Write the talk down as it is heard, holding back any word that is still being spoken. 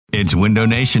It's Window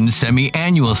Nation's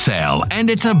semi-annual sale, and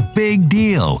it's a big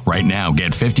deal. Right now,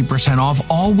 get 50% off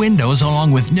all windows along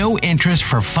with no interest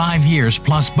for 5 years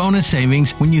plus bonus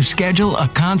savings when you schedule a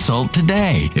consult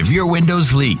today. If your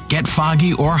windows leak, get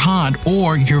foggy or hot,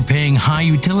 or you're paying high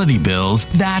utility bills,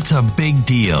 that's a big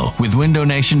deal. With Window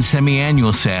Nation's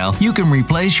semi-annual sale, you can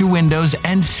replace your windows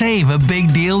and save a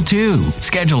big deal too.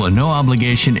 Schedule a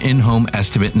no-obligation in-home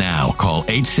estimate now. Call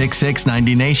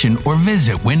 866-90NATION or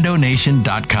visit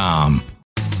windownation.com.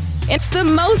 It's the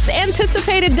most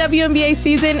anticipated WNBA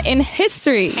season in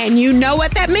history. And you know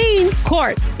what that means.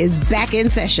 Court is back in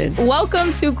session.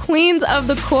 Welcome to Queens of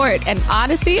the Court, an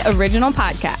Odyssey original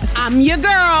podcast. I'm your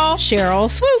girl, Cheryl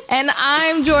Swoop. And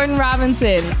I'm Jordan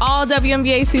Robinson. All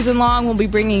WNBA season long, we'll be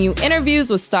bringing you interviews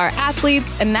with star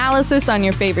athletes, analysis on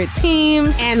your favorite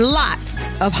teams, and lots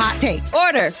of hot takes.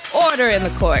 Order in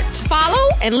the court. Follow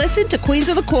and listen to Queens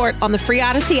of the Court on the free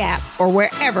Odyssey app or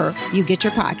wherever you get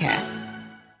your podcasts.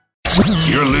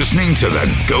 You're listening to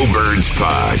the Go Birds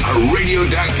Pod, a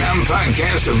radio.com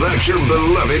podcast about your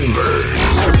beloved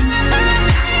birds.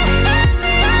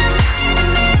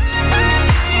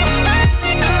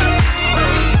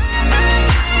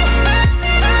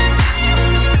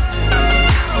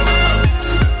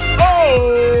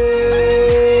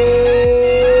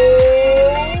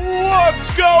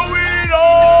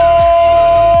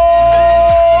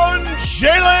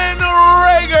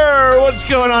 What's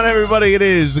going on, everybody? It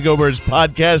is the Go Birds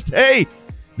Podcast. Hey,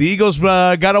 the Eagles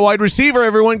got a wide receiver.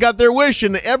 Everyone got their wish,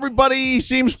 and everybody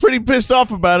seems pretty pissed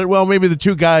off about it. Well, maybe the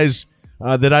two guys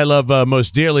that I love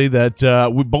most dearly, but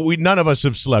none of us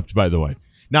have slept, by the way.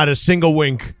 Not a single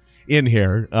wink in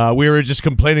here. We were just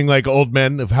complaining like old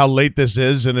men of how late this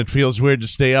is, and it feels weird to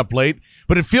stay up late.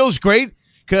 But it feels great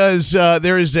because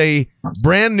there is a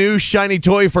brand new shiny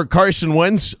toy for Carson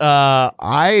Wentz.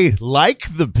 I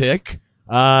like the pick.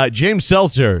 James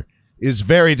Seltzer is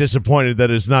very disappointed that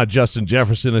it's not Justin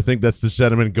Jefferson. I think that's the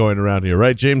sentiment going around here,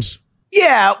 right, James?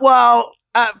 Yeah, well,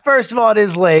 first of all, it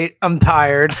is late. I'm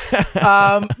tired.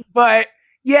 But,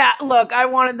 yeah, look, I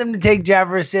wanted them to take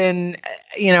Jefferson.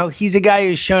 You know, he's a guy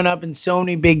who's shown up in so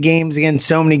many big games against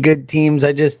so many good teams.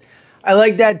 I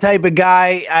like that type of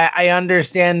guy. I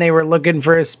understand they were looking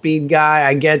for a speed guy.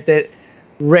 I get that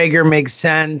Rager makes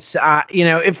sense.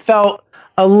 It felt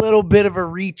a little bit of a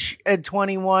reach at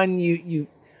 21. You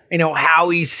know,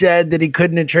 Howie said that he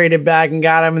couldn't have traded back and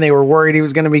got him, and they were worried he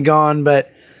was going to be gone.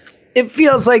 But it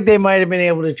feels like they might have been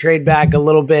able to trade back a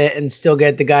little bit and still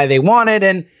get the guy they wanted.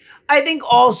 And I think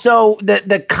also that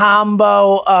the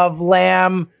combo of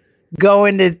Lamb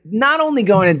not only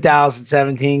going to Dallas at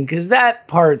 17, because that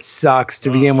part sucks to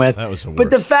begin with, that was the worst.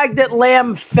 But the fact that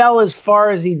Lamb fell as far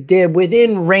as he did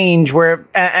within range where,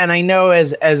 and I know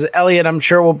as Elliot, I'm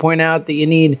sure will point out that you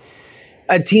need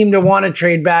a team to want to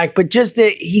trade back, but just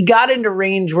that he got into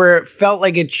range where it felt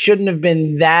like it shouldn't have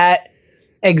been that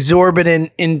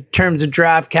exorbitant in terms of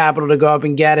draft capital to go up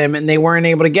and get him, and they weren't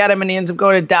able to get him, and he ends up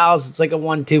going to Dallas. It's like a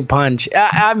 1-2 punch.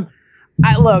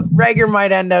 Look, Rager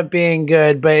might end up being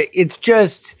good, but it's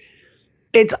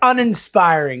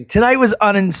uninspiring. Tonight was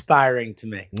uninspiring to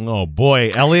me. Oh, boy.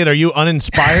 Elliot, are you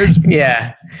uninspired?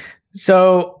 Yeah.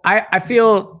 So I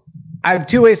feel I have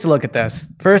two ways to look at this.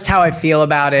 First, how I feel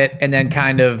about it, and then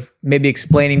kind of maybe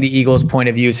explaining the Eagles' point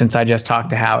of view since I just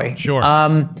talked to Howie. Sure.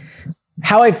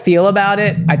 How I feel about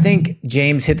it, I think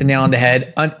James hit the nail on the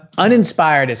head.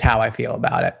 Uninspired is how I feel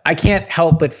about it. I can't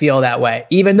help but feel that way,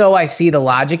 even though I see the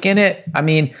logic in it. I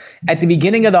mean, at the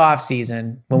beginning of the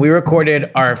offseason, when we recorded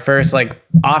our first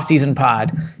offseason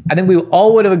pod, I think we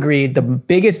all would have agreed the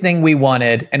biggest thing we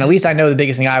wanted, and at least I know the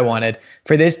biggest thing I wanted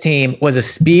for this team, was a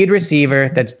speed receiver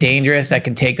that's dangerous, that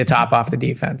can take the top off the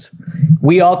defense.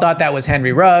 We all thought that was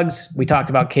Henry Ruggs. We talked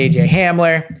about KJ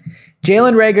Hamler.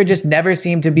 Jalen Reagor just never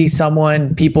seemed to be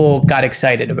someone people got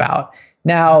excited about.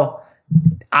 Now,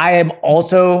 I am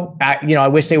also, I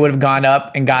wish they would have gone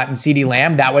up and gotten CeeDee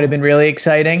Lamb. That would have been really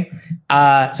exciting.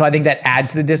 So I think that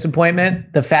adds to the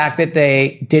disappointment. The fact that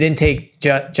they didn't take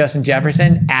Justin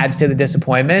Jefferson adds to the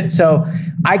disappointment. So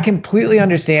I completely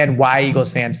understand why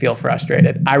Eagles fans feel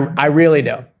frustrated. I really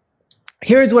do.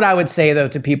 Here's what I would say, though,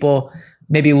 to people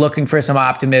maybe looking for some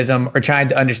optimism or trying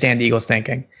to understand the Eagles'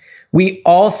 thinking. We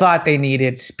all thought they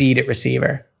needed speed at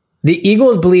receiver. The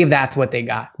Eagles believe that's what they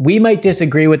got. We might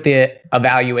disagree with the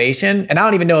evaluation, and I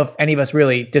don't even know if any of us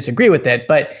really disagree with it,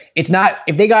 but it's not,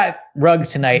 if they got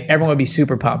Ruggs tonight, everyone would be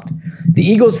super pumped. The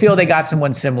Eagles feel they got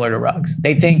someone similar to Ruggs.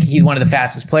 They think he's one of the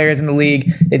fastest players in the league.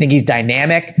 They think he's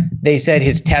dynamic. They said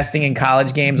his testing in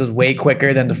college games was way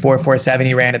quicker than the 4.47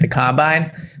 he ran at the combine.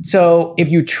 So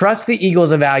if you trust the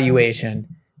Eagles evaluation,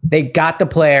 they got the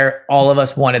player all of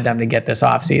us wanted them to get this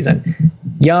offseason.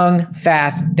 young,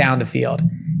 fast, down the field.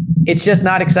 It's just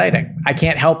not exciting. I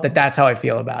can't help that that's how I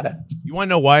feel about it. You want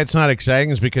to know why it's not exciting?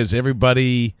 Is because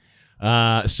everybody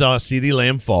saw CeeDee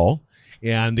Lamb fall,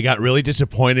 and they got really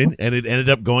disappointed, and it ended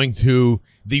up going to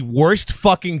the worst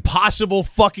fucking possible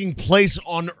fucking place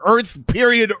on earth,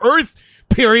 period,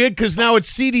 because now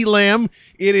it's CeeDee Lamb,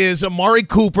 it is Amari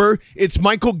Cooper, it's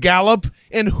Michael Gallup,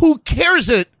 and who cares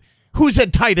who's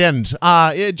at tight end?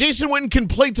 Jason Witten can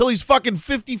play till he's fucking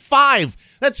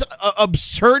 55. That's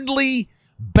absurdly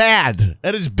bad.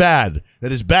 That is bad.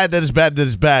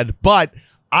 But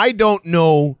I don't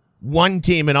know one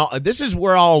team, and this is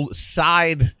where I'll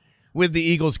side with the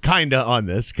Eagles kinda on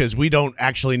this, because we don't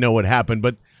actually know what happened.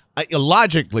 But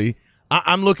logically,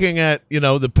 I'm looking at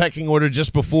the pecking order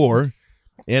just before,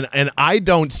 and I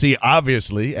don't see,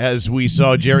 obviously, as we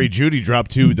saw Jerry Jeudy drop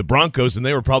to the Broncos, and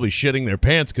they were probably shitting their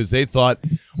pants because they thought,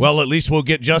 well, at least we'll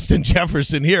get Justin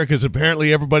Jefferson here, because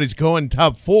apparently everybody's going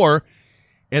top 4.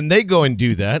 And they go and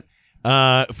do that.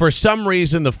 For some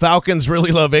reason, the Falcons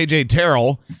really love A.J.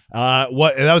 Terrell. That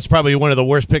was probably one of the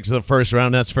worst picks of the first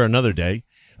round. That's for another day.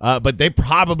 But they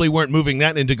probably weren't moving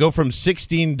that. And to go from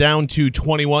 16 down to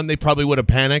 21, they probably would have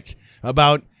panicked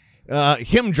about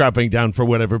him dropping down for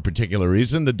whatever particular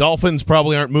reason. The Dolphins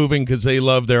probably aren't moving because they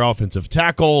love their offensive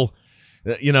tackle.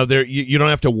 You don't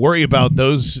have to worry about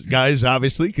those guys,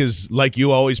 obviously, because like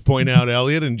you always point out,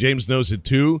 Elliot, and James knows it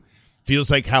too,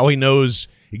 feels like Howie knows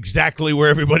exactly where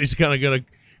everybody's kind of going to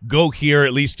go here,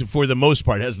 at least for the most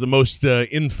part, has the most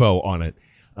info on it.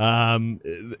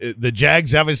 The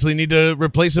Jags obviously need to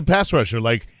replace a pass rusher.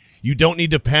 Like, you don't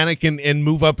need to panic and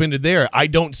move up into there. I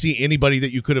don't see anybody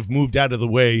that you could have moved out of the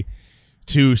way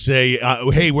to say,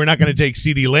 hey, we're not going to take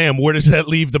CeeDee Lamb. Where does that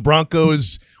leave the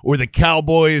Broncos or the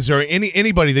Cowboys or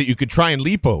anybody that you could try and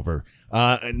leap over?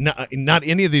 Not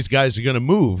any of these guys are going to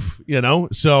move,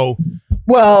 so...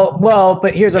 Well,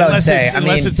 but here's what I would say.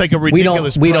 Unless it's like a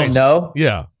ridiculous we price. don't know.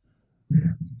 Yeah.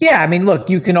 Yeah, I mean, look,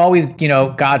 you can always,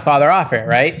 Godfather off it,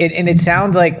 right? And it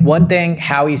sounds like one thing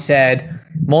Howie said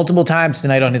multiple times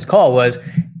tonight on his call was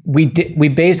we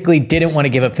basically didn't want to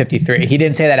give up 53. He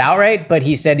didn't say that outright, but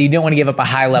he said you didn't want to give up a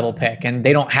high-level pick, and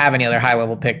they don't have any other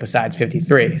high-level pick besides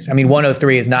 53. I mean,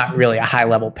 103 is not really a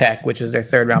high-level pick, which is their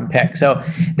third-round pick. So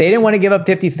they didn't want to give up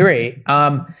 53.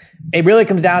 It really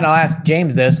comes down, I'll ask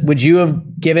James this, would you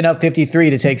have given up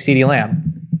 53 to take CeeDee Lamb?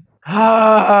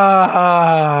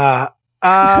 I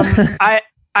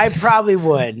probably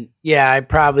would. Yeah, I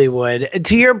probably would.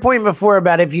 To your point before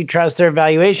about if you trust their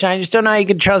evaluation, I just don't know how you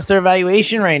can trust their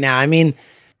evaluation right now. I mean,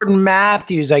 Jordan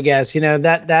Matthews, I guess,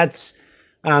 that's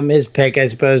his pick, I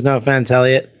suppose. No offense,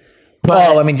 Elliot.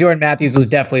 Well, I mean, Jordan Matthews was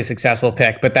definitely a successful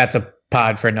pick, but that's a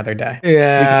pod for another day.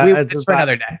 Yeah, it's for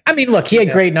another day. I mean, look, he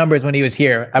had great numbers when he was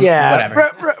here.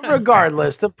 Whatever.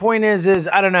 Regardless, the point is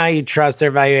I don't know how you trust their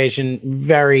evaluation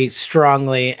very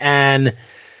strongly, and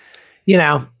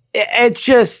it's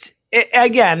just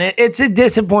it's a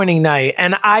disappointing night,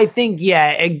 and I think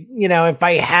if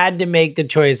I had to make the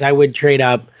choice, I would trade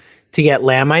up to get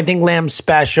Lamb. I think Lamb's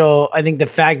special. I think the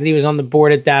fact that he was on the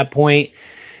board at that point.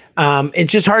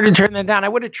 It's just hard to turn that down. I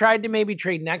would have tried to maybe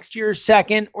trade next year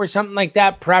second or something like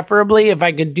that, preferably if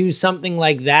I could do something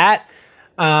like that.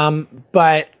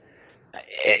 But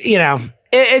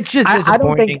it's just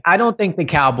disappointing. I don't think the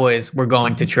Cowboys were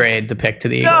going to trade the pick to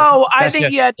the Eagles. No, I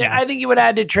think you would have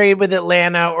had to trade with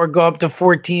Atlanta or go up to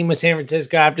 14 with San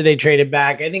Francisco after they traded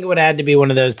back. I think it would have had to be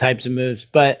one of those types of moves.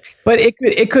 But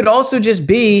it could also just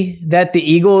be that the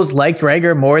Eagles liked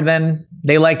Reagor more than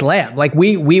they liked Lamb. Like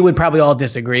we would probably all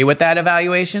disagree with that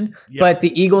evaluation, but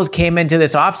the Eagles came into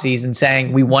this offseason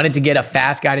saying we wanted to get a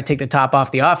fast guy to take the top off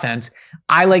the offense.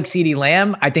 I like CeeDee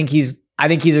Lamb. I think he's a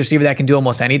receiver that can do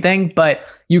almost anything, but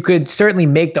you could certainly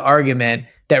make the argument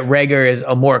that Reagor is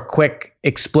a more quick,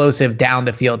 explosive, down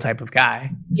the field type of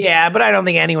guy. Yeah, but I don't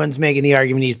think anyone's making the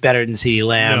argument he's better than CeeDee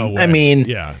Lamb. No way. I mean,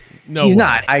 no, he's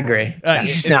not. I agree.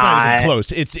 It's not even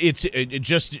close. It's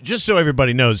just so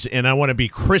everybody knows, and I want to be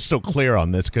crystal clear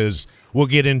on this because we'll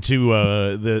get into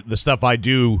the stuff I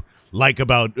do like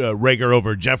about Reagor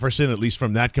over Jefferson, at least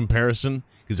from that comparison,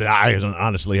 because I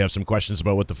honestly have some questions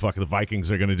about what the fuck the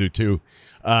Vikings are going to do too.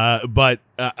 But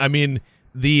I mean,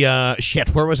 the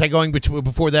where was I going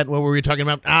before that? What were we talking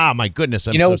about? My goodness.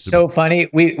 It's so funny.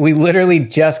 We literally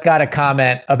just got a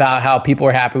comment about how people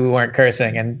were happy we weren't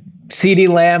cursing, and CeeDee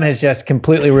Lamb has just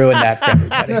completely ruined that for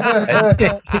everybody.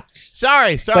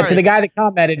 Sorry. But to the guy that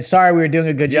commented, sorry, we were doing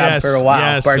a good job for a while.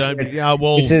 Yes,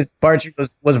 Barcher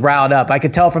was riled up. I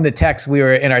could tell from the text we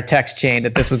were in our text chain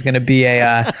that this was going to be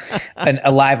a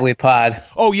lively pod.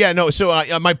 Oh yeah, no. So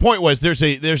my point was there's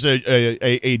a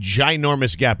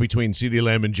ginormous gap between CeeDee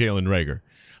Lamb and Jalen Reagor.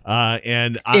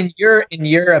 In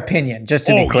your opinion, just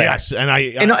to be clear. Yes, and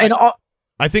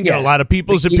I think Yeah. in a lot of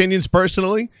people's opinions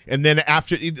personally, and then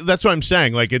after, that's what I'm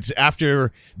saying. Like, it's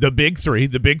after the big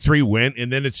three went,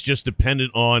 and then it's just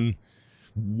dependent on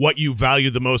what you value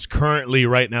the most currently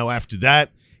right now after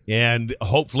that, and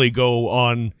hopefully go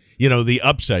on, the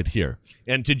upside here.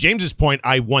 And to James's point,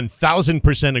 I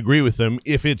 1,000% agree with him.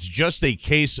 If it's just a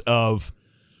case of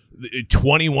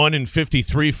 21 and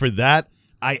 53 for that,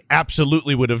 I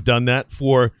absolutely would have done that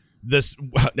for this.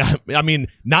 I mean,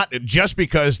 not just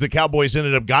because the Cowboys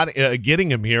ended up getting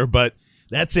him here, but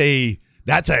that's a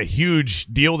huge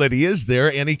deal that he is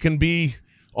there, and he can be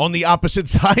on the opposite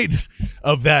side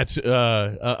of that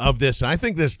of this. And I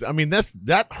think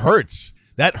that hurts.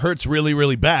 That hurts really,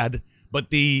 really bad. But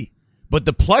the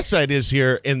plus side is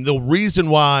here, and the reason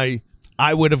why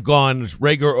I would have gone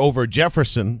Reagor over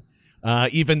Jefferson,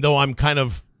 even though I'm kind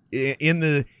of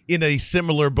in a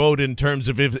similar boat in terms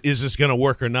of is this going to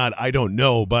work or not, I don't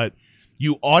know. But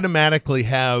you automatically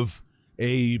have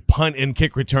a punt and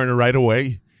kick returner right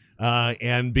away,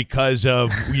 and because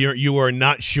of you are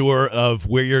not sure of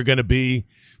where you're going to be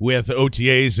with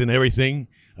OTAs and everything.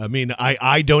 I mean,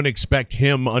 I don't expect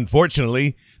him,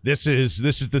 unfortunately. This is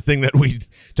the thing that we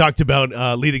talked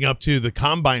about leading up to the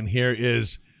combine here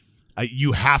is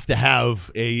you have to have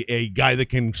a guy that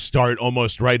can start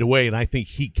almost right away, and I think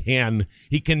he can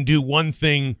do one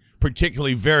thing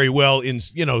particularly very well in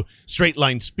straight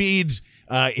line speeds.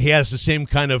 He has the same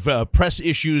kind of press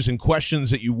issues and questions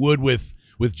that you would with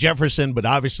Jefferson, but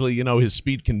obviously his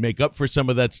speed can make up for some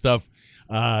of that stuff.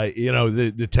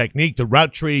 The technique, the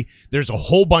route tree, there's a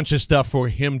whole bunch of stuff for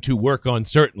him to work on,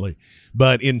 certainly.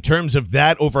 But in terms of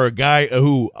that over a guy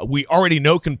who we already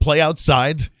know can play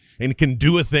outside and can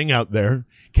do a thing out there,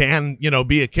 can,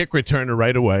 be a kick returner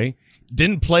right away,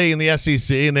 didn't play in the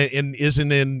SEC and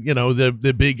isn't in,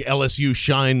 the big LSU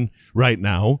shine right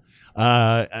now.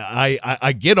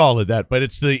 I get all of that, but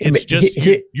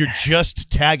you're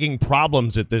just tagging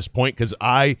problems at this point, because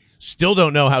I still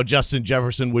don't know how Justin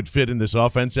Jefferson would fit in this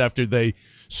offense after they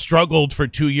struggled for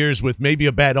 2 years with maybe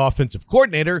a bad offensive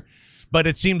coordinator. But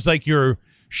it seems like you're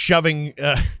shoving,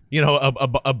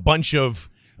 a bunch of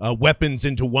weapons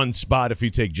into one spot if you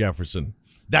take Jefferson.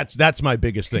 That's my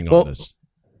biggest thing on this.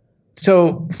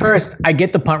 So first, I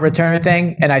get the punt returner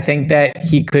thing, and I think that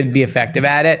he could be effective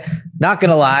at it. Not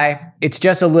going to lie, it's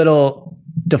just a little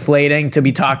deflating to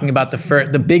be talking about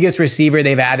the biggest receiver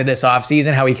they've added this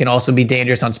offseason, how he can also be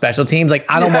dangerous on special teams. Like,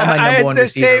 I don't want my number one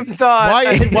receiver. I had the same thought.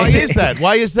 Why is that?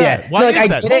 Why is that? Yeah. Why Look, is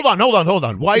that? Hold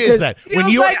on. Why is that?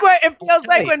 It feels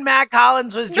like when Matt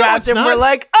Collins was drafted, we're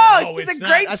like, he's a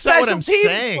great special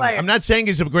teams player. I'm not saying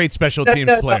he's a great special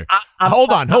teams player.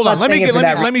 Hold on.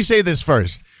 Let me say this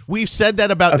first. We've said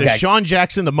that about Deshaun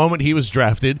Jackson the moment he was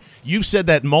drafted. You've said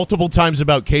that multiple times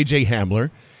about KJ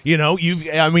Hamler.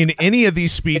 Any of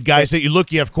these speed guys that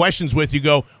you have questions with, you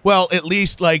go, well, at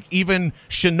least like even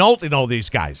Shenault and all these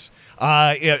guys.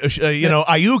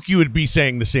 Ayuk, you would be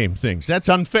saying the same things. That's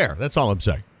unfair. That's all I'm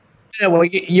saying. Well,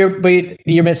 you're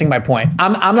missing my point.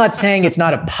 I'm not saying it's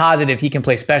not a positive he can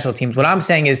play special teams. What I'm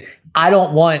saying is I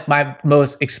don't want my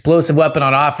most explosive weapon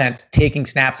on offense taking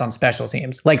snaps on special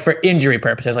teams, like for injury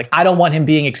purposes. Like, I don't want him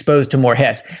being exposed to more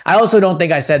hits. I also don't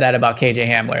think I said that about KJ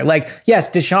Hamler. Like, yes,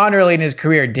 Deshaun early in his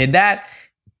career did that,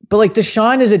 but like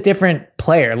Deshaun is a different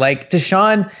player. Like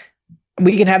Deshaun,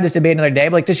 we can have this debate another day,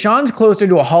 but like Deshaun's closer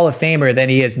to a Hall of Famer than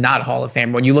he is not a Hall of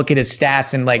Famer when you look at his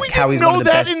stats and like how he's one of the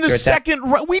best.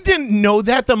 We didn't know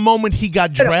that the moment he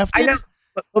got drafted. I know.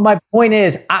 But my point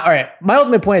is, my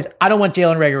ultimate point is I don't want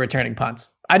Jalen Reagor returning punts.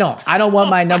 I don't want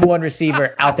my number one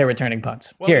receiver out there returning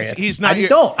punts. Period.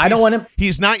 I don't want him.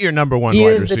 He's not your number one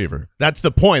wide receiver. That's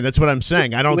the point. That's what I'm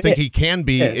saying. I don't think he can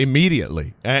be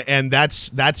immediately. And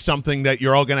that's something that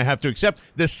you're all going to have to accept.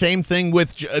 The same thing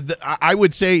with, I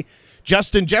would say,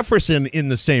 Justin Jefferson in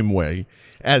the same way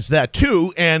as that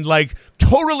too, and like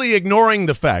totally ignoring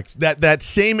the fact that that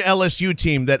same LSU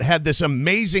team that had this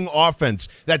amazing offense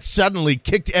that suddenly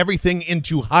kicked everything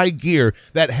into high gear,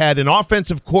 that had an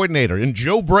offensive coordinator in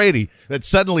Joe Brady that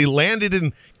suddenly landed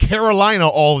in Carolina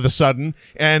all of a sudden,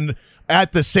 and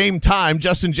at the same time,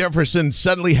 Justin Jefferson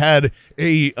suddenly had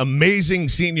a amazing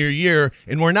senior year,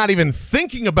 and we're not even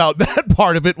thinking about that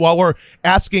part of it while we're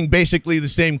asking basically the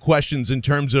same questions in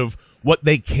terms of what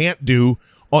they can't do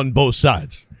on both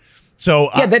sides. So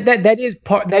that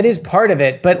is part of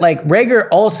it. But like Reagor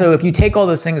also, if you take all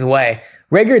those things away,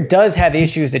 Reagor does have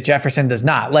issues that Jefferson does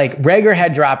not. Like Reagor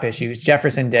had drop issues,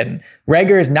 Jefferson didn't.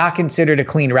 Reagor is not considered a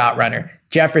clean route runner.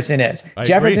 Jefferson is.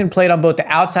 Jefferson played on both the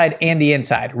outside and the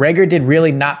inside. Reagor did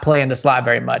really not play in the slot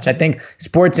very much. I think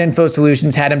Sports Info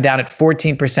Solutions had him down at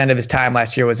 14% of his time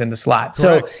last year was in the slot.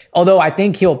 Correct. So although I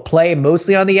think he'll play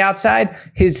mostly on the outside,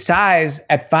 his size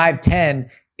at 5'10"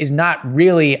 is not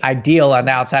really ideal on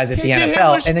the outsides at the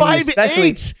NFL. And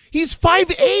then He's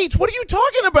 5'8". What are you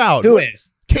talking about? Who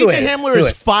is? KJ Hamler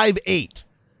is 5'8".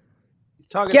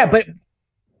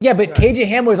 But KJ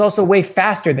Hamler is also way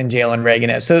faster than Jalen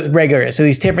Reagor is. So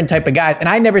these different type of guys. And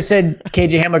I never said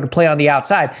KJ Hamler could play on the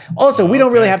outside. Also, we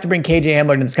don't really have to bring KJ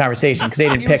Hamler into this conversation because they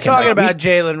didn't pick him. You're talking about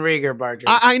Jalen Reagor, Barger.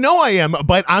 I know I am,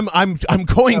 but I'm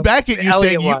going back at you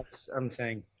saying I'm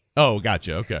saying. Oh,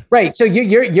 gotcha. Okay. Right. So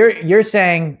you're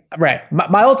saying, right.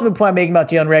 My ultimate point I'm making about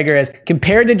Jalen Reagor is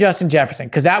compared to Justin Jefferson,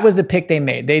 because that was the pick they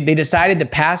made. They decided to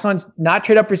pass on, not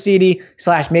trade up for CD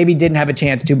 / maybe didn't have a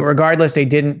chance to, but regardless, they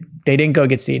didn't go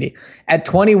get CD. At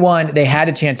 21, they had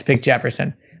a chance to pick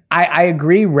Jefferson. I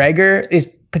agree. Reagor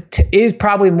is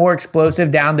probably more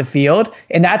explosive down the field,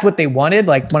 and that's what they wanted.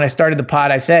 Like when I started the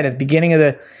pod, I said at the beginning of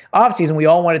the offseason, we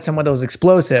all wanted someone that was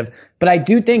explosive. But I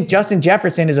do think Justin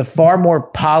Jefferson is a far more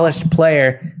polished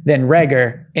player than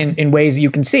Reagor in ways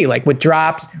you can see. Like with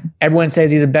drops, everyone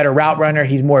says he's a better route runner.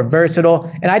 He's more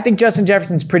versatile. And I think Justin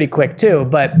Jefferson's pretty quick too.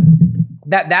 But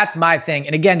that's my thing.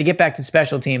 And again, to get back to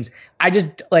special teams, I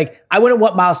wouldn't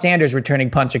want Miles Sanders returning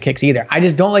punts or kicks either. I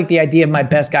just don't like the idea of my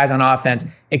best guys on offense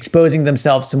exposing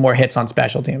themselves to more hits on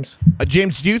special teams.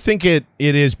 James, do you think it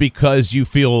is because you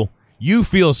feel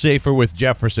safer with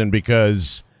Jefferson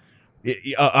because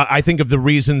I think of the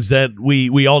reasons that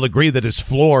we all agree that his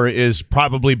floor is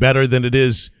probably better than it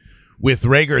is with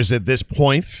Reagor's at this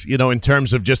point, in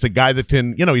terms of just a guy that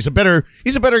can, he's a better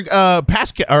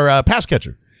pass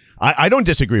catcher. I don't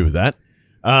disagree with that.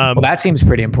 Well, that seems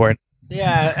pretty important.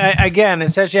 Yeah, again,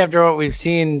 especially after what we've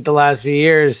seen the last few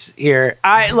years here.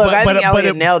 I think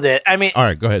Elliott nailed it. I mean, all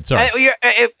right, go ahead. Sorry.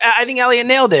 I think Elliott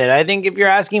nailed it. I think if you're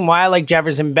asking why I like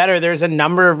Jefferson better, there's a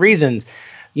number of reasons.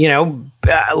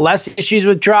 Less issues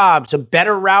with drops, a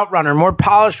better route runner, more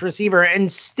polished receiver,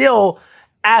 and still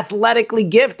athletically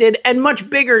gifted and much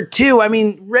bigger too. I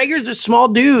mean, Reagor's a small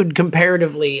dude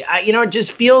comparatively. It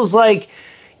just feels like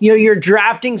you're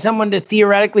drafting someone to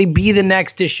theoretically be the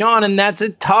next Deshaun, and that's a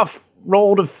tough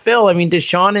role to fill. I mean,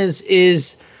 Deshaun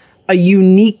is a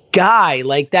unique guy.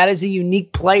 Like, that is a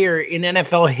unique player in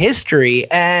NFL history,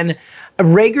 and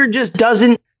Reagor just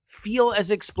doesn't feel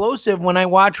as explosive when I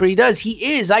watch what he does.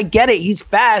 He is. I get it. He's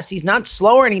fast. He's not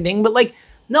slow or anything, but like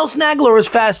Nelson Aguilar was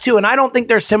fast too, and I don't think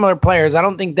they're similar players. I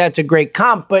don't think that's a great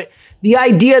comp, but the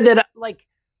idea that like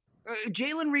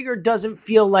Jalen Reagor doesn't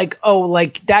feel like,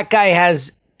 that guy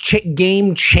has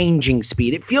game-changing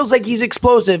speed. It feels like he's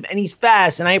explosive and he's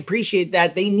fast, and I appreciate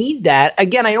that. They need that.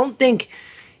 Again, I don't think,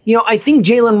 I think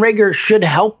Jalen Reagor should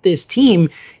help this team.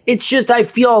 It's just I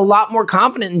feel a lot more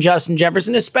confident in Justin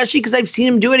Jefferson, especially because I've seen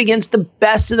him do it against the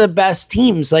best of the best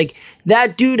teams. Like,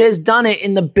 that dude has done it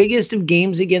in the biggest of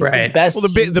games against the best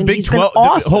teams. The Big 12.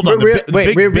 Awesome. Hold on.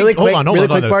 Really quick,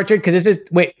 Barchard, because this is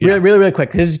really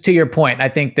quick. This is to your point. I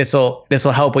think this will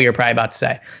help what you're probably about to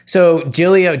say. So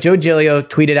Joe Giglio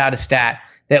tweeted out a stat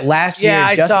that last year,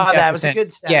 I saw Jefferson, that. It was a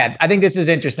good stat. Yeah, I think this is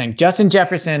interesting. Justin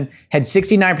Jefferson had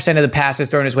 69% of the passes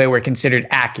thrown his way were considered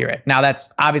accurate. Now, that's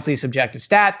obviously a subjective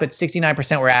stat, but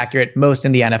 69% were accurate, most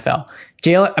in the NFL.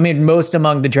 Most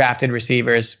among the drafted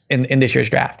receivers in this year's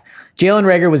draft. Jalen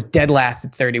Reagor was dead last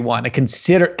at 31,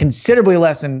 considerably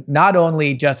less than not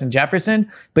only Justin Jefferson,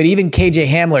 but even KJ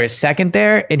Hamler is second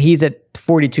there, and he's at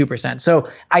 42%. So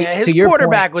his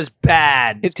quarterback was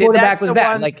bad. His quarterback was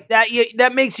bad. Like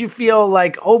that makes you feel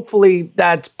like hopefully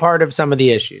that's part of some of the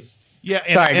issues. Yeah.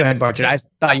 Sorry, go ahead, Barchard. I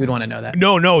thought you'd want to know that.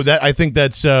 No, that I think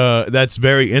that's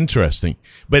very interesting.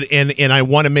 But and I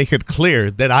want to make it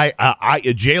clear that I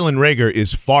Jalen Reagor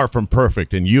is far from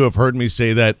perfect, and you have heard me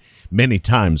say that many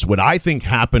times. What I think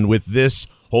happened with this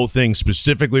whole thing,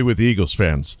 specifically with Eagles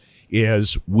fans,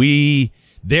 is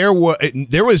there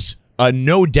was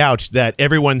no doubt that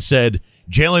everyone said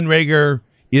Jalen Reagor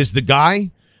is the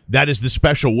guy. That is the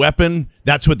special weapon.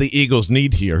 That's what the Eagles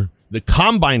need here. The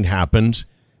combine happened.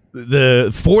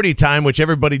 The 40 time, which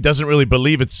everybody doesn't really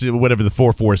believe it's whatever the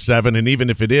 4.47, and even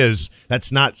if it is,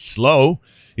 that's not slow,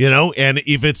 and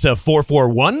if it's a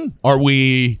 4.41, are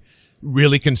we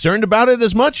really concerned about it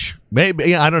as much?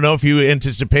 Maybe. I don't know if you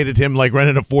anticipated him like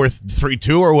running a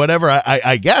 4.32 or whatever,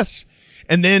 I guess.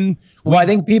 And then Well, I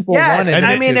think people Yes, wanted.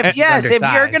 I mean, if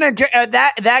you're gonna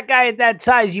that guy at that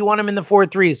size, you want him in the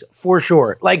 4.3s for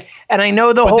sure. Like, and I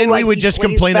know the whole. Then we like, would he just plays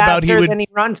complain about he faster would. than he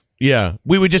runs. Yeah,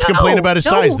 we would just complain about his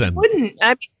size then. Wouldn't. I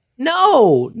mean,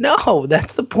 no,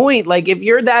 that's the point. Like, if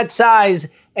you're that size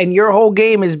and your whole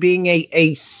game is being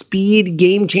a speed,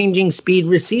 game-changing speed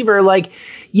receiver, like,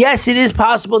 yes, it is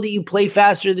possible that you play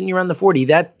faster than you run the 40.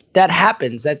 That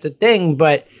happens. That's a thing.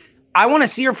 But I want to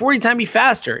see your 40 time be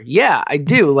faster. Yeah, I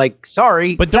do. Like,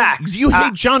 sorry, but facts. You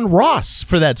hate John Ross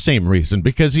for that same reason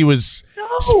because he was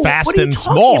fast what are you and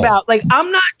talking small. About? Like,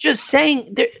 I'm not just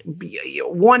saying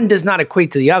one does not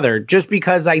equate to the other. Just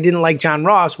because I didn't like John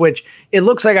Ross, which it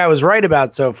looks like I was right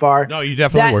about so far. No, you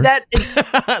definitely were. That's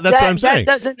what I'm saying.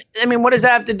 That doesn't. I mean, what does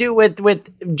that have to do with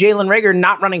Jalen Reagor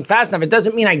not running fast enough? It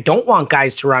doesn't mean I don't want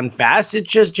guys to run fast. It's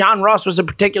just John Ross was a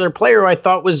particular player who I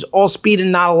thought was all speed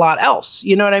and not a lot else.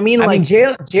 You know what I mean? I mean,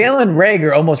 Jalen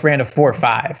Reagor almost ran a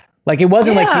 4.5. Like, it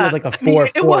wasn't like he was like a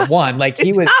 4.41. Like, he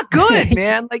was not good,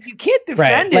 man. Like, you can't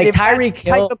defend it. Like, if Tyreek that's the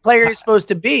type of player he's supposed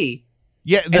to be.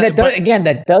 Yeah, and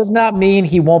that does not mean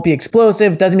he won't be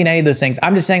explosive. Doesn't mean any of those things.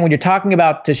 I'm just saying when you're talking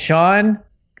about Deshaun,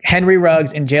 Henry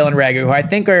Ruggs, and Jalen Reagor, who I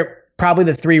think are probably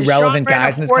the three relevant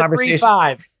guys in this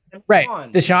conversation. Right.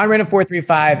 Deshaun ran a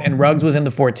 4.35 and Ruggs was in the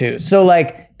 4.2. So,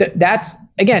 like, that's,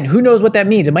 again, who knows what that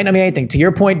means? It might not mean anything. To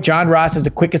your point, John Ross is the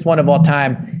quickest one of all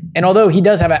time. And although he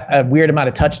does have a weird amount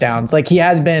of touchdowns, like, he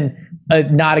has been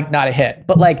not a hit.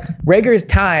 But, like, Reagor's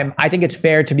time, I think it's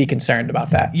fair to be concerned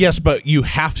about that. Yes, but you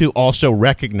have to also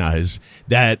recognize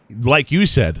that, like you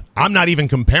said, I'm not even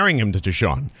comparing him to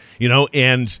Deshaun,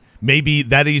 and maybe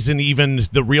that isn't even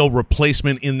the real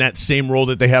replacement in that same role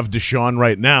that they have Deshaun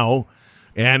right now.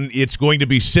 And it's going to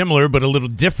be similar, but a little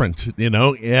different,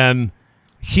 and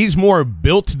he's more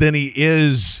built than he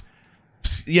is,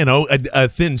 a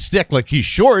thin stick. Like, he's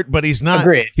short, but he's not.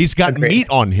 Agreed. He's got meat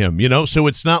on him, so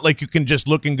it's not like you can just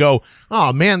look and go,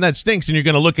 oh man, that stinks. And you're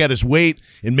going to look at his weight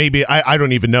and maybe, I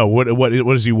don't even know what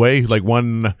does he weigh? Like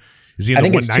is he in I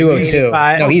think it's 202.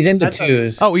 No, he's in the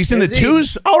twos. Oh, he's in the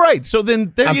twos? All right. So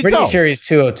then there you go. I'm pretty sure he's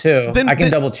 202. I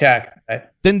can double check.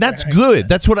 Then that's good.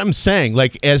 That's what I'm saying.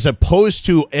 Like, as opposed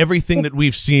to everything that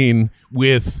we've seen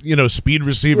with, speed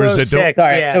receivers that don't.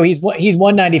 Sorry. So he's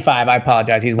 195. I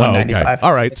apologize. He's 195. Okay.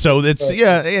 All right. So that's,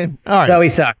 yeah. All right. So he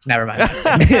sucks. Never mind.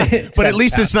 But at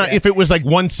least it's not, if it was like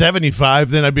 175,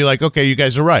 then I'd be like, okay, you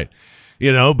guys are right.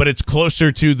 But it's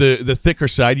closer to the thicker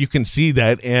side. You can see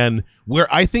that. And where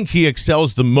I think he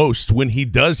excels the most when he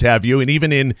does have you, and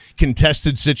even in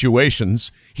contested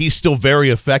situations, he's still very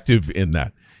effective in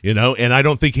that, and I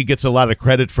don't think he gets a lot of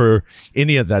credit for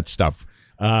any of that stuff.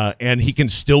 And he can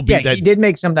still be that. He did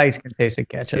make some nice contested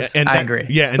catches. And I agree.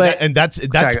 Yeah.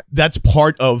 That's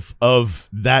part of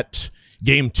that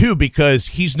game too, because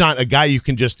he's not a guy you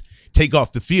can just take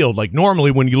off the field. Like,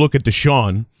 normally when you look at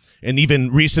Deshaun, and even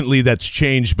recently that's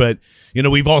changed, but,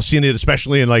 we've all seen it,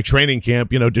 especially in like training camp.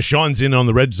 Deshaun's in on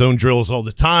the red zone drills all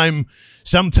the time.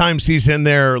 Sometimes he's in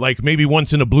there like maybe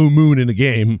once in a blue moon in a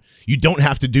game. You don't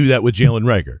have to do that with Jalen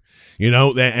Reagor,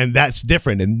 and that's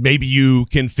different. And maybe you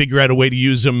can figure out a way to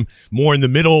use him more in the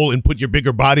middle and put your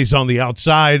bigger bodies on the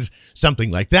outside,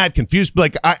 something like that. Confused.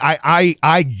 Like,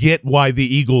 I get why the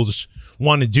Eagles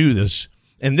want to do this.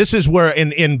 And this is where,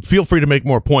 and feel free to make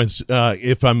more points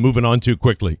if I'm moving on too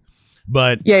quickly.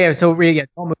 But yeah. So don't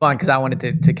move on, because I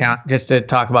wanted to count just to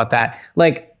talk about that.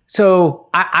 Like, so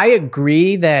I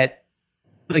agree that,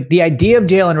 like, the idea of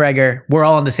Jalen Reagor, we're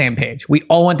all on the same page. We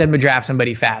all want them to draft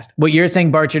somebody fast. What you're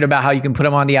saying, Barchard, about how you can put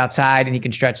him on the outside and he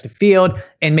can stretch the field,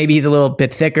 and maybe he's a little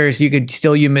bit thicker, so you could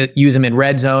still use him in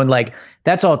red zone. Like,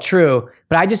 that's all true.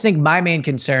 But I just think my main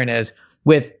concern is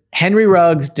with Henry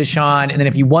Ruggs, Deshaun, and then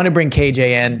if you want to bring KJ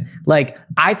in, like,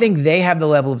 I think they have the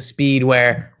level of speed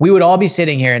where we would all be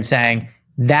sitting here and saying,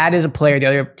 that is a player the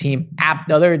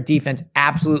other defense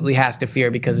absolutely has to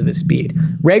fear because of his speed.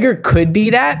 Reagor could be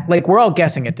that. Like, we're all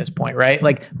guessing at this point, right?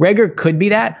 Like, Reagor could be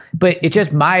that, but it's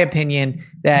just my opinion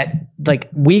that, like,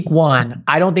 week one,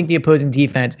 I don't think the opposing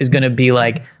defense is going to be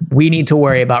like, we need to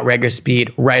worry about Reagor's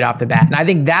speed right off the bat. And I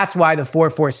think that's why the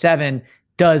 4.47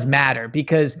 does matter,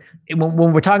 because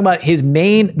when we're talking about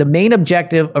the main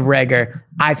objective of Reagor,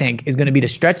 I think, is going to be to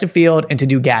stretch the field and to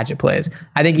do gadget plays.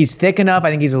 I think he's thick enough. I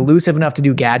think he's elusive enough to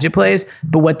do gadget plays.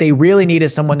 But what they really need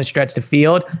is someone to stretch the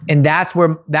field, and that's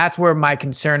where my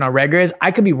concern on Reagor is.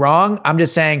 I could be wrong. I'm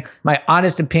just saying my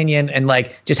honest opinion, and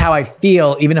like just how I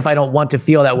feel, even if I don't want to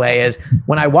feel that way, is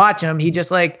when I watch him, he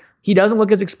doesn't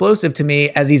look as explosive to me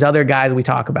as these other guys we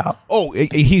talk about. Oh,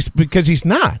 because he's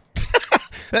not.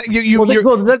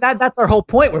 That's our whole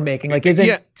point we're making. Like, that's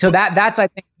I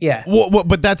think, yeah. Well,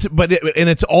 and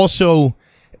it's also,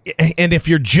 And if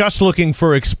you're just looking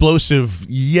for explosive,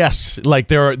 yes, like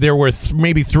there were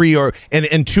maybe three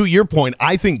and to your point,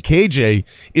 I think KJ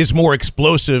is more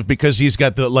explosive because he's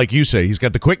got the, like you say, he's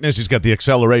got the quickness, he's got the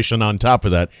acceleration on top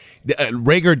of that.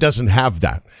 Reagor doesn't have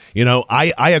that.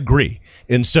 I agree.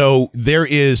 And so there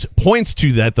is points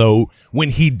to that, though, when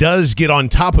he does get on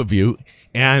top of you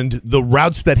and the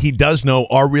routes that he does know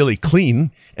are really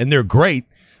clean and they're great.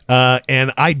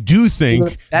 And I do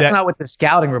think that's not what the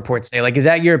scouting reports say. Like, is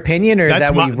that your opinion or is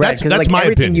that what you've read? That's my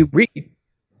opinion. You read. Okay.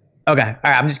 All right.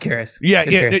 I'm just curious.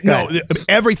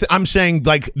 Everything I'm saying,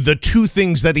 like the two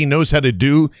things that he knows how to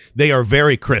do, they are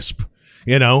very crisp,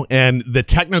 and the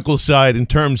technical side in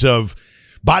terms of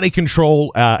body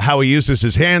control, how he uses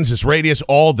his hands, his radius,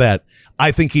 all that,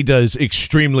 I think he does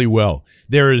extremely well.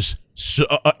 There's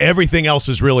everything else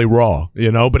is really raw,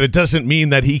 but it doesn't mean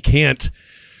that he can't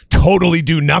totally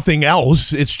do nothing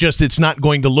else. It's just it's not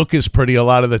going to look as pretty a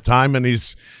lot of the time, and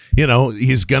he's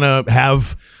gonna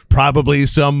have probably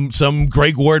some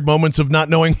Greg Ward moments of not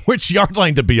knowing which yard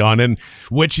line to be on and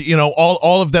which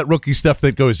all of that rookie stuff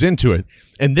that goes into it.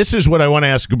 And this is what I want to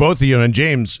ask both of you, and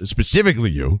James,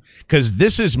 specifically you, because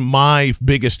this is my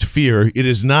biggest fear. It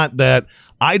is not that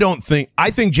I think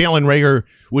Jalen Reagor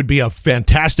would be a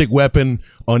fantastic weapon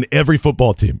on every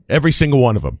football team, every single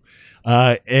one of them,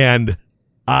 and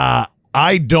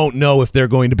I don't know if they're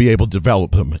going to be able to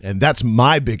develop him. And that's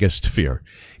my biggest fear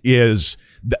is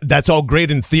that's all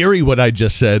great in theory, what I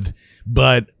just said.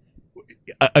 But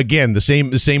again, the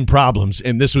same problems.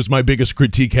 And this was my biggest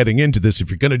critique heading into this. If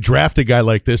you're going to draft a guy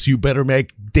like this, you better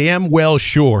make damn well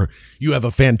sure you have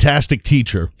a fantastic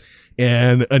teacher.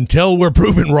 And until we're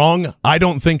proven wrong, I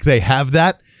don't think they have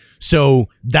that. So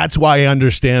that's why I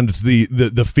understand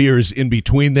the fears in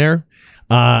between there.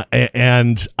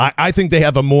 And I think they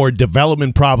have a more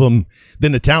development problem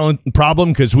than a talent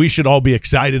problem, because we should all be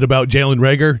excited about Jalen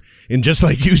Reagor. And just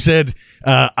like you said,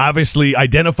 obviously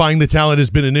identifying the talent has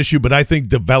been an issue, but I think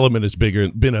development has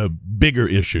been a bigger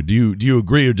issue. Do you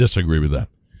agree or disagree with that?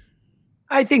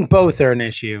 I think both are an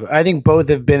issue. I think both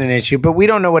have been an issue, but we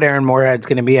don't know what Aaron Moorhead's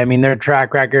going to be. I mean, their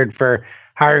track record for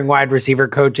hiring wide receiver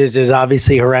coaches is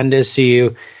obviously horrendous, so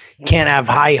you can't have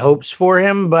high hopes for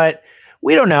him, but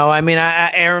we don't know. I mean,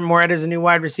 Aaron Moorhead is a new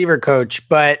wide receiver coach,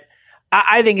 but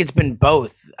I think it's been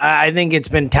both. I think it's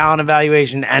been talent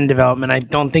evaluation and development. I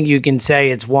don't think you can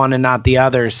say it's one and not the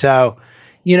other. So,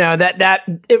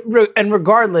 and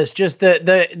regardless, just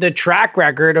the track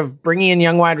record of bringing in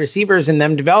young wide receivers and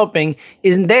them developing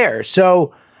isn't there.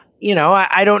 So,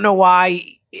 I don't know why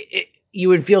you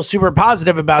would feel super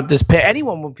positive about this pick.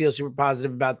 Anyone would feel super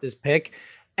positive about this pick.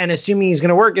 And assuming he's going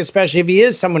to work, especially if he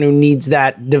is someone who needs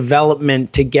that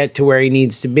development to get to where he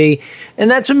needs to be. And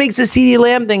that's what makes the CeeDee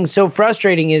Lamb thing so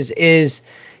frustrating is,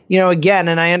 again,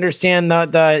 and I understand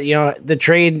the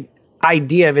trade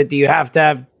idea of it, that you have to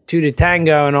have two to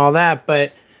tango and all that.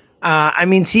 But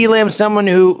CeeDee Lamb's someone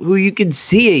who you could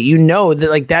see it, that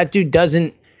like that dude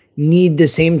doesn't need the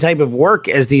same type of work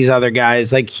as these other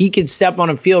guys. Like he could step on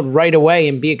a field right away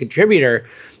and be a contributor.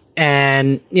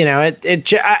 And,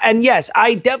 and yes,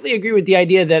 I definitely agree with the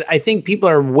idea that I think people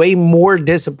are way more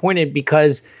disappointed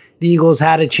because the Eagles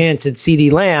had a chance at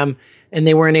CeeDee Lamb and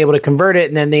they weren't able to convert it.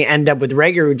 And then they end up with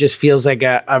Reagor, who just feels like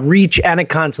a reach and a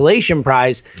consolation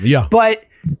prize. Yeah. But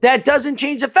that doesn't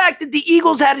change the fact that the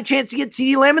Eagles had a chance to get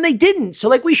CeeDee Lamb and they didn't.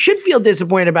 So we should feel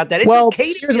disappointed about that. It's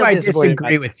okay to here's why I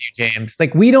disagree with you, James.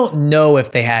 We don't know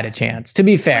if they had a chance, to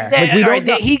be fair. We don't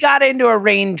know. He got into a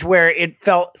range where it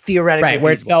felt theoretical. Right,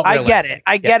 where it felt realistic.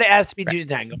 I get it has to be due to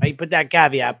tango. I put that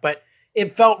caveat, but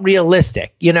it felt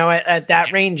realistic, at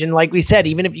that range. And like we said,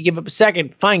 even if you give up a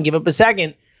second, fine, give up a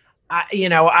second.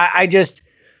 I just,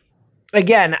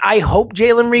 again, I hope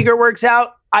Jalen Reagor works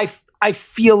out. I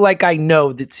feel like I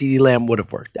know that CeeDee Lamb would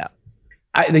have worked out.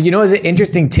 It's an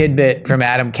interesting tidbit from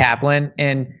Adam Kaplan,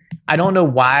 and I don't know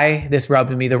why this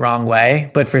rubbed me the wrong way,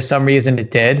 but for some reason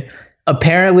it did.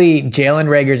 Apparently, Jalen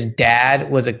Reagor's dad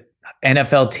was an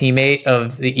NFL teammate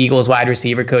of the Eagles wide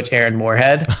receiver coach Aaron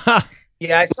Moorhead.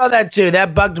 Yeah, I saw that too.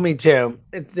 That bugged me too.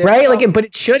 Right? But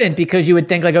it shouldn't, because you would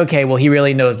think okay, well, he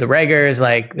really knows the Reagors,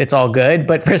 it's all good.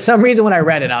 But for some reason, when I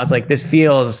read it, I was like, this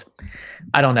feels,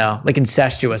 I don't know,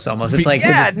 incestuous almost. It's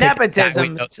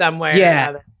nepotism somewhere.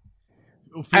 Yeah.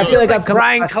 I feel like I'm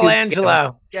Brian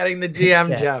Colangelo getting the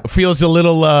GM job. Feels a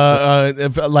little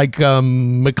like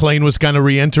McLean was kind of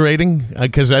reiterating,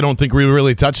 because I don't think we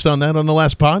really touched on that on the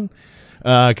last pod,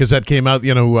 because that came out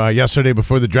yesterday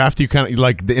before the draft. You kind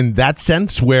of in that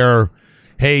sense where,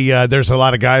 hey, there's a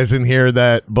lot of guys in here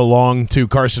that belong to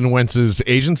Carson Wentz's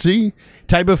agency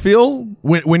type of feel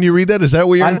when you read that? Is that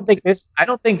what you're? I don't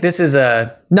think this is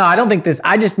a. No, I don't think this.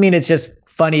 I just mean it's just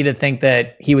funny to think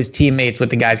that he was teammates with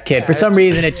the guy's kid. For some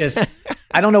reason, it just.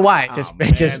 I don't know why.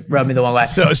 It just rubbed me the wrong way.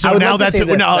 So now that's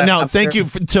no. Thank you.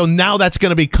 So now that's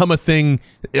going to become a thing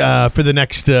for the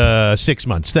next 6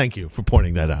 months. Thank you for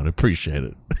pointing that out. I appreciate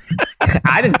it.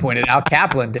 I didn't point it out.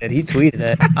 Kaplan did. He tweeted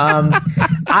it.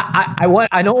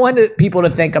 I don't want people to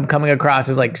think I'm coming across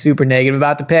as like super negative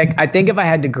about the pick. I think if I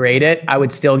had to grade it, I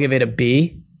would still give it a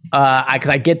B. Because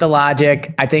I get the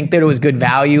logic. I think that it was good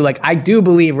value. Like, I do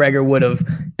believe Reagor would have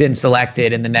been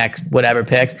selected in the next whatever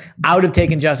picks. I would have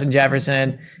taken Justin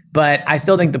Jefferson, but I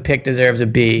still think the pick deserves a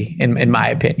B in my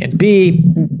opinion. B,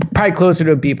 probably closer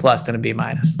to a B plus than a B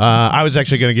minus. I was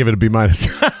actually going to give it a B minus,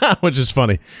 which is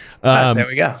funny. There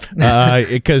we go.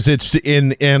 Because it's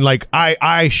and like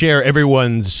I share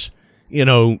everyone's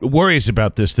worries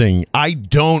about this thing. I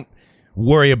don't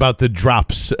worry about the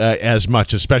drops as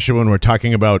much, especially when we're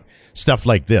talking about stuff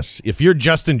like this. If you're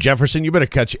Justin Jefferson, you better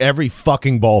catch every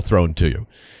fucking ball thrown to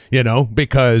you,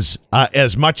 because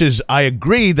as much as I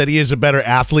agree that he is a better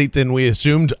athlete than we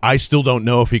assumed, I still don't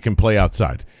know if he can play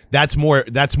outside. That's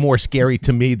more scary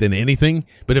to me than anything.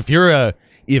 But if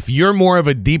you're more of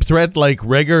a deep threat like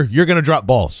Reagor, you're going to drop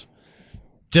balls.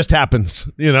 Just happens,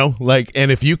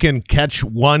 and if you can catch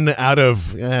one out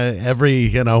of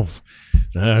every,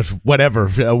 whatever,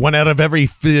 one out of every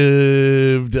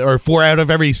or 4 out of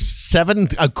every 7,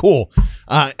 cool.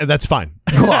 That's fine.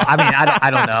 Cool. I mean, I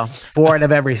don't know. 4 out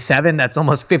of every 7, that's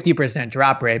almost 50%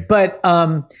 drop rate. But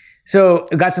so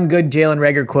I got some good Jalen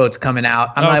Reagor quotes coming out.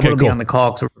 I'm not able to be on the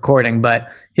call because we're recording, but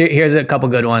here's a couple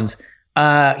good ones.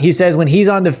 He says when he's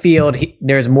on the field,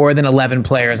 there's more than 11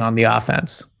 players on the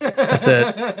offense. That's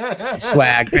a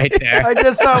swag right there. I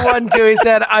just saw one too. He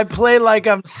said, I play like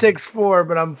I'm 6'4",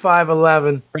 but I'm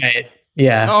 5'11". Right.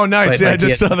 Yeah. Oh, nice. Yeah, I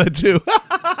just saw that too.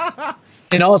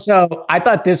 And also, I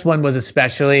thought this one was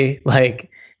especially like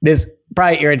this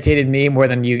probably irritated me more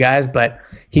than you guys, but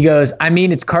he goes, I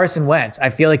mean, it's Carson Wentz. I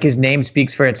feel like his name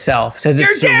speaks for itself. Says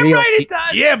it's surreal. Damn right it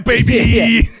does. Yeah, baby.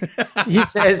 Yeah. He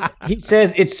says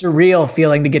it's surreal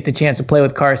feeling to get the chance to play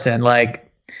with Carson.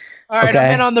 Like, all right,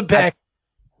 I'm in on the pick.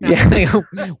 Yeah.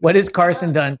 What has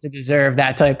Carson done to deserve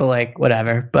that type of like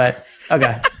whatever? But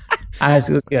okay. It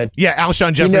was good. Yeah,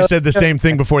 Alshon Jeffrey said the same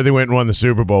thing before they went and won the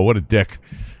Super Bowl. What a dick.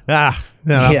 No.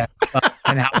 Yeah,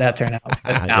 and how that turned out.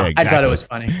 No, yeah, exactly. I thought it was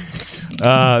funny.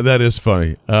 That is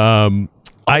funny.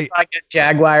 I guess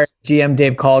Jaguar GM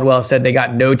Dave Caldwell said they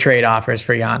got no trade offers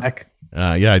for Yannick.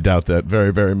 Yeah, I doubt that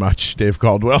very, very much, Dave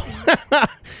Caldwell.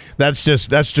 That's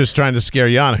just trying to scare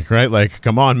Yannick, right? Like,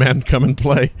 come on, man, come and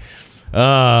play.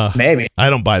 Maybe. I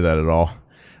don't buy that at all.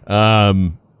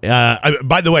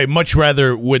 By the way, much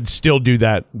rather would still do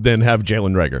that than have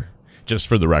Jalen Reagor, just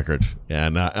for the record.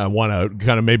 And I want to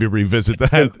kind of maybe revisit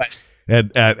that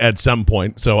at some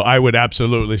point. So I would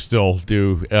absolutely still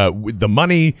do with the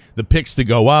money, the picks to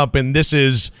go up. And this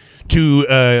is to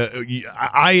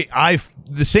I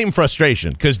the same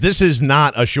frustration because this is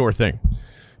not a sure thing,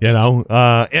 and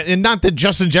not that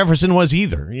Justin Jefferson was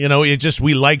either. It just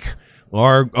we like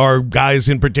our guys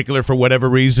in particular for whatever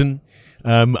reason.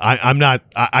 I'm not.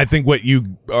 I think what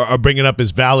you are bringing up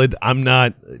is valid. I'm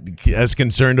not as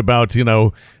concerned about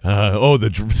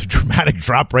the dramatic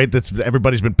drop rate that's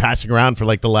everybody's been passing around for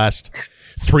like the last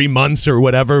 3 months or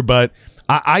whatever. But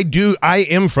I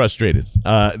am frustrated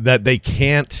that they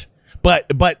can't.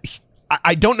 But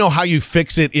I don't know how you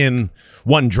fix it in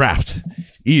one draft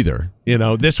either.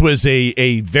 This was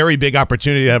a very big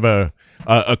opportunity to have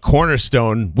a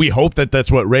cornerstone. We hope that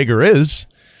that's what Reagor is.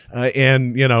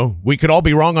 And we could all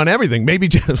be wrong on everything. Maybe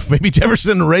Jefferson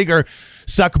and Reagor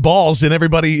suck balls, and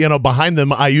everybody behind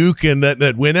them, Ayuk and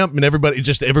that went up, and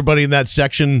everybody in that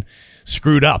section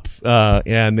screwed up.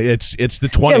 And it's the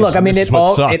 20s. Yeah, look, I mean, it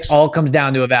all comes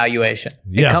down to evaluation.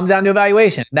 Yeah. It comes down to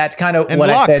evaluation. That's kind of what luck.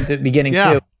 I said at the beginning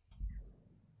too.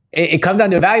 It comes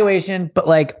down to evaluation, but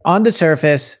like on the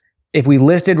surface, if we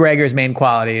listed Reagor's main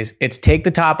qualities, it's take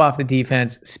the top off the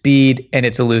defense, speed, and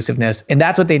its elusiveness, and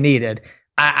that's what they needed.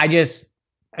 I just,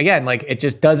 again, like it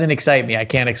just doesn't excite me. I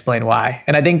can't explain why.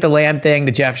 And I think the Lamb thing,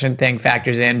 the Jefferson thing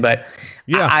factors in, but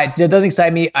it doesn't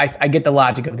excite me. I get the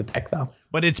logic of the pick though.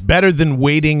 But it's better than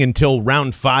waiting until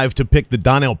round 5 to pick the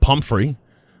Donnell Pumphrey.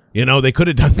 They could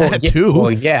have done that too.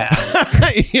 Well, yeah.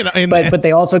 But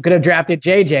they also could have drafted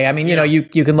JJ. I mean, you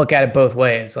can look at it both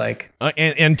ways. Like,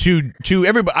 and to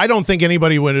everybody, I don't think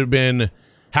anybody would have been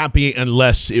happy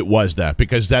unless it was that,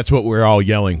 because that's what we're all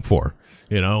yelling for.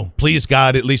 Please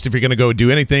God, at least if you're going to go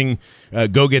do anything,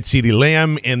 go get CeeDee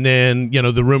Lamb. And then,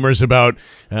 the rumors about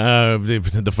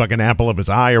the fucking apple of his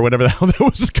eye or whatever the hell that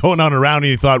was going on around.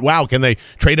 And you thought, wow, can they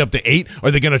trade up to 8?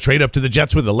 Are they going to trade up to the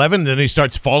Jets with 11? Then he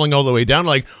starts falling all the way down.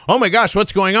 Like, oh my gosh,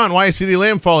 what's going on? Why is CeeDee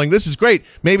Lamb falling? This is great.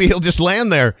 Maybe he'll just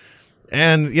land there.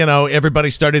 And, everybody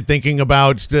started thinking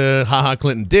about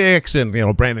Clinton Dix and,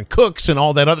 Brandon Cooks and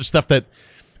all that other stuff that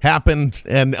happened.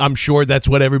 And I'm sure that's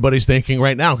what everybody's thinking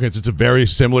right now, because it's a very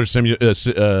similar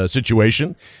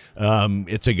situation.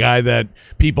 It's a guy that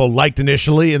people liked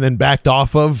initially and then backed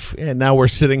off of. And now we're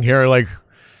sitting here like,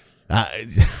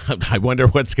 I wonder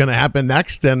what's going to happen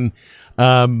next. And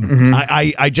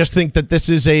I just think that this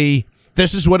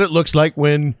is what it looks like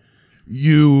when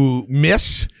you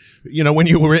miss. When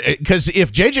you were, because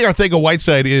if JJ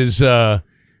Arcega-Whiteside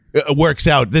works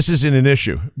out, this isn't an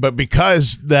issue. But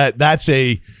because that's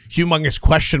a humongous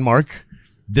question mark,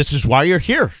 this is why you're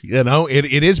here.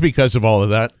 It is because of all of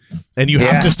that, and you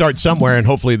have to start somewhere. And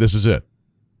hopefully, this is it.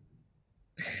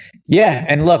 Yeah,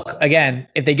 and look, again,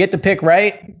 if they get the pick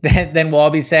right, then we'll all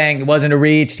be saying it wasn't a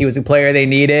reach. He was a player they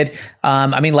needed.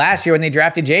 Last year when they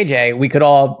drafted JJ, we could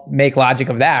all make logic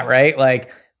of that, right?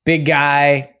 Like, big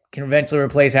guy. Can eventually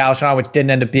replace Alshon, which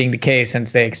didn't end up being the case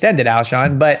since they extended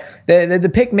Alshon. But the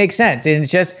pick makes sense. And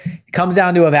it comes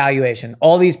down to evaluation.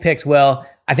 All these picks will.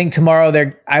 I think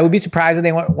tomorrow I would be surprised if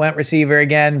they went receiver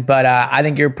again. But I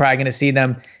think you're probably going to see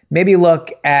them maybe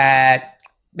look at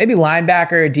maybe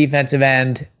linebacker, defensive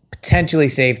end, potentially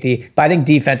safety. But I think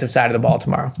defensive side of the ball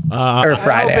tomorrow or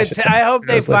Friday. I hope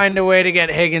they find a way to get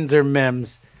Higgins or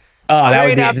Mims. Oh, that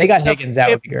would be. If they got Higgins, that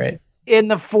would be great. In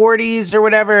the 40s or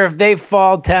whatever, if they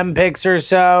fall 10 picks or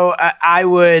so, I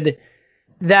would.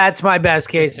 That's my best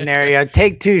case scenario.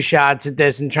 Take 2 shots at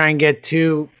this and try and get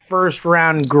 2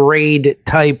 first-round grade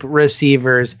type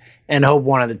receivers and hope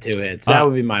one of the 2 hits. That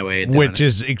would be my way of doing Which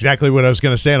is exactly what I was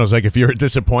going to say. And I was like, if you're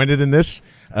disappointed in this,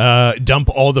 dump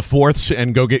all the 4ths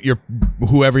and go get your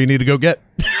whoever you need to go get.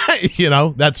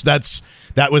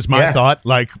 That was my thought.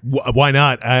 Like, why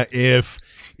not?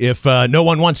 If no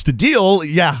one wants to deal,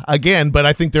 again, but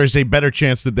I think there's a better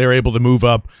chance that they're able to move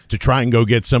up to try and go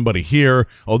get somebody here,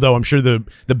 although I'm sure the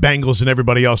Bengals and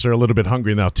everybody else are a little bit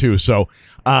hungry now too. So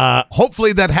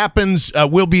hopefully that happens.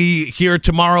 We'll be here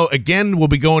tomorrow again. We'll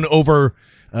be going over,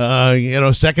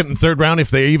 second and third round if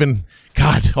they even...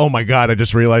 God, oh my God, I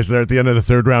just realized they're at the end of the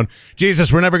third round.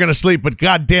 Jesus, we're never going to sleep, but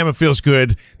God damn, it feels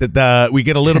good that we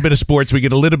get a little bit of sports, we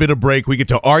get a little bit of break, we get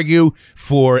to argue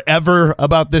forever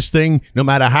about this thing, no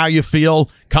matter how you feel.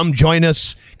 Come join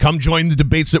us. Come join the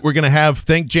debates that we're going to have.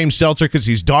 Thank James Seltzer because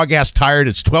he's dog-ass tired.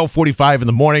 It's 12:45 in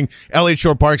the morning. Elliott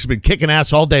Shore Parks has been kicking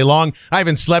ass all day long. I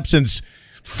haven't slept since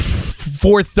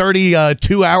 4:30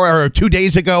 2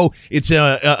 days ago. It's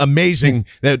amazing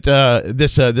that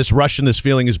this rush and this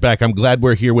feeling is back. I'm glad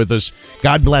we're here with us.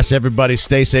 God bless everybody.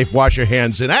 Stay safe. Wash your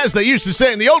hands. And as they used to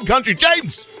say in the old country,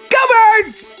 James, go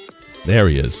Birds! There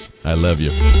he is. I love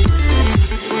you.